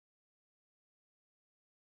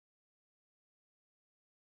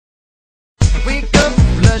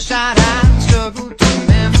shot I struggle to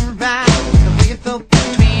memorize the way you felt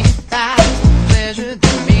between your thighs, the pleasure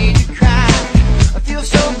that made you cry. I feel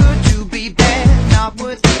so good to be bad, not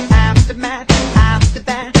worth the aftermath. After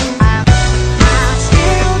that, I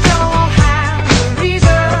still don't have the reason,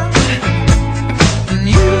 and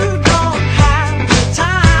you don't have the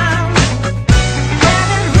time, and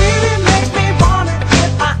it really makes me wonder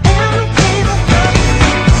if I ever gave up.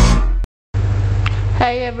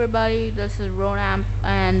 Hey everybody, this is Ronamp,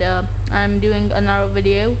 and I'm doing another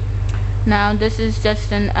video. Now this is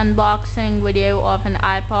just an unboxing video of an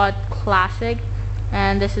iPod Classic,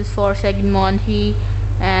 and this is for SERGANTmonty,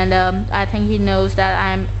 and I think he knows that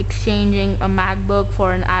I'm exchanging a MacBook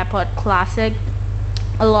for an iPod Classic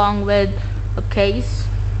along with a case,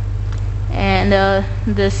 and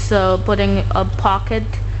this putting a pocket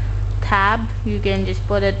tab. You can just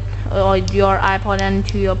put it your iPod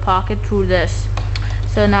into your pocket through this.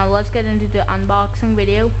 So now let's get into the unboxing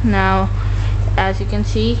video. Now as you can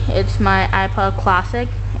see, it's my iPod Classic,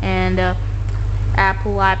 and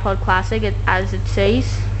Apple iPod Classic, as it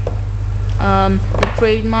says. The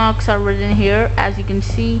trademarks are written here, as you can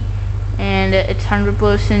see, and it's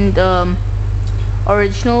 100%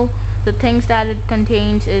 original. The things that it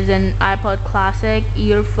contains is an iPod Classic,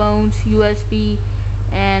 earphones, USB,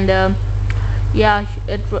 and yeah,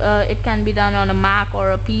 it can be done on a Mac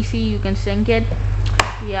or a PC. You can sync it.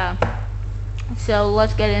 Yeah, so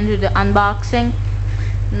let's get into the unboxing.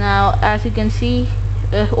 Now as you can see,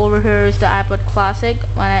 over here is the iPod Classic.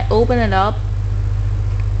 When I open it up,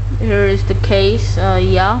 here is the case.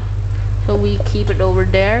 Yeah, so we keep it over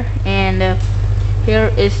there, and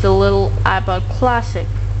here is the little iPod Classic.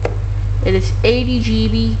 It is 80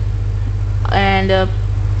 GB, and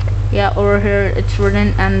yeah, over here it's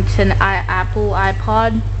written, and it's an Apple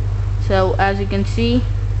iPod. So as you can see,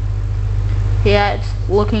 yeah, it's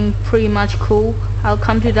looking pretty much cool. I'll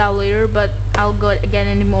come to that later, but I'll get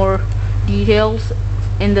into more details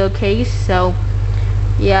in the case. So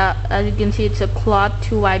yeah, as you can see, it's a cloth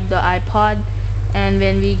to wipe the iPod, and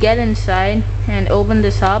when we get inside and open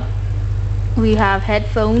this up, we have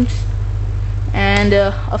headphones, and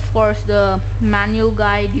of course the manual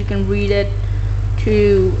guide. You can read it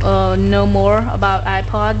to know more about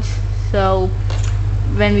iPods. So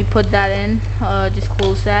when we put that in, just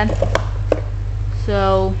close that.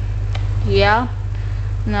 So yeah,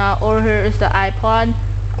 now over here is the iPod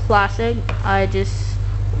Classic. I just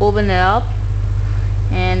open it up,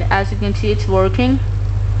 and as you can see, it's working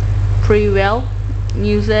pretty well.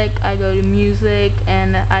 Music, I go to music,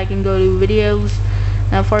 and I can go to videos.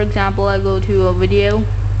 Now for example, I go to a video.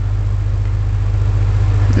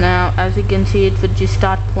 Now as you can see, it would just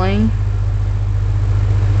start playing.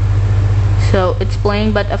 So it's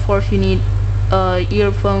playing, but of course you need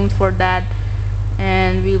earphones for that.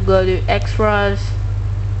 And we'll go to extras,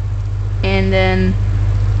 and then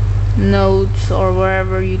notes, or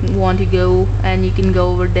wherever you want to go, and you can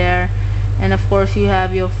go over there. And of course you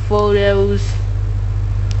have your photos,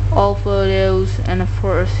 all photos, and of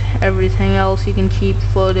course everything else. You can keep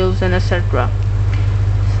photos and etc.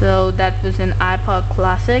 So that was an iPod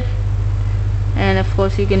Classic, and of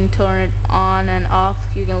course you can turn it on and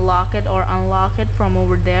off. You can lock it or unlock it from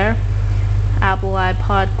over there. Apple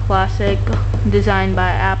iPod Classic, designed by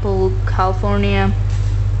Apple, California,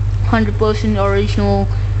 100% original.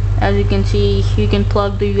 As you can see, you can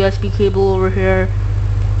plug the USB cable over here.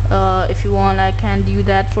 If you want, I can do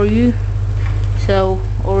that for you. So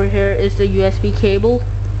over here is the USB cable,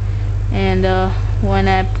 and when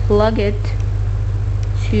I plug it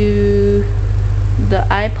to the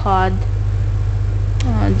iPod,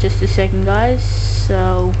 just a second guys,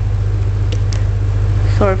 so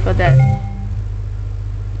sorry for that.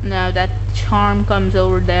 Now that charm comes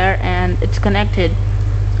over there, and it's connected,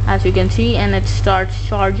 as you can see, and it starts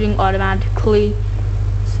charging automatically.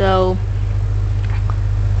 So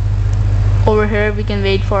over here we can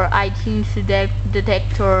wait for iTunes to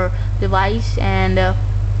detect our device, and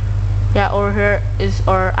yeah, over here is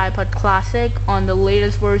our iPod Classic on the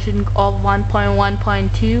latest version of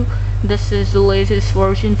 1.1.2. This is the latest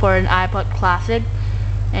version for an iPod Classic,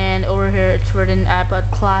 and over here it's written iPod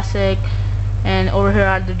Classic, and over here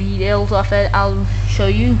are the details of it. I'll show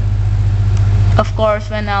you. Of course,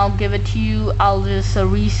 when I'll give it to you, I'll just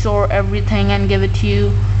restore everything and give it to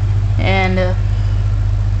you. And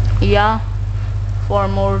yeah, for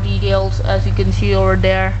more details, as you can see over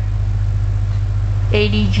there,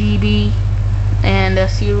 80 GB, and a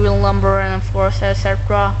serial number, and of course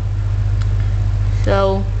etc.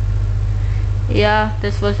 So yeah,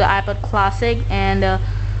 this was the iPod Classic, and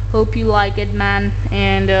hope you like it, man.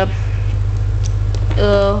 And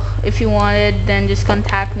if you want it, then just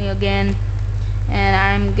contact me again. and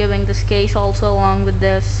I'm giving this case also along with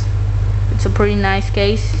this. It's a pretty nice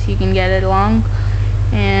case, you can get it along.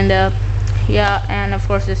 And yeah, and of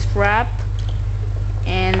course the strap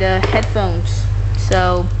and headphones.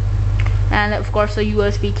 So, and of course a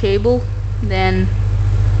USB cable. Then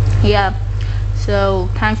yeah, so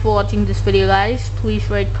thanks for watching this video, guys. Please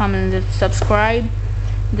rate, comment, and subscribe.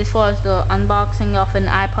 This was the unboxing of an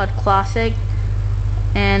iPod Classic.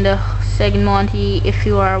 And SERGANTmonty, if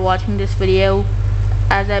you are watching this video,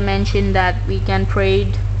 as I mentioned that we can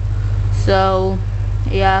trade. So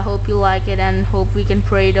yeah, I hope you like it and hope we can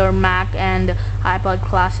trade our Mac and iPod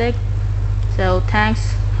Classic. So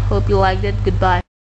thanks, hope you liked it. Goodbye.